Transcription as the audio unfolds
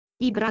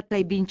I gratta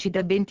e vinci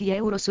da 20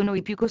 euro sono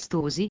i più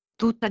costosi,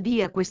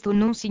 tuttavia questo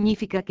non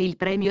significa che il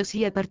premio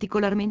sia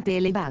particolarmente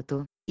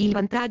elevato. Il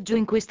vantaggio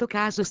in questo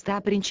caso sta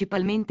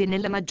principalmente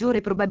nella maggiore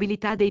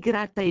probabilità dei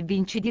gratta e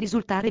vinci di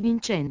risultare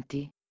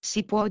vincenti.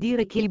 Si può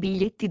dire che i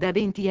biglietti da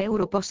 20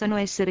 euro possano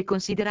essere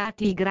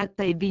considerati i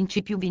gratta e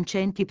vinci più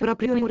vincenti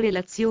proprio in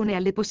relazione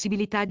alle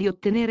possibilità di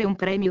ottenere un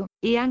premio,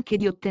 e anche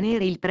di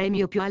ottenere il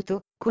premio più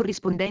alto,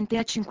 corrispondente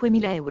a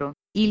 5.000 euro.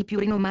 Il più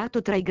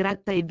rinomato tra i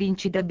gratta e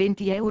vinci da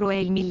 20 euro è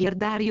il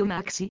miliardario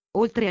Maxi,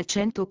 oltre a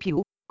 100 più.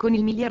 Con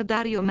il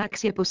miliardario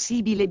Maxi è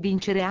possibile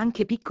vincere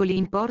anche piccoli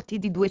importi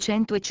di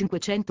 200 e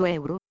 500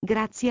 euro,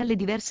 grazie alle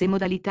diverse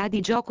modalità di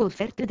gioco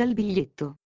offerte dal biglietto.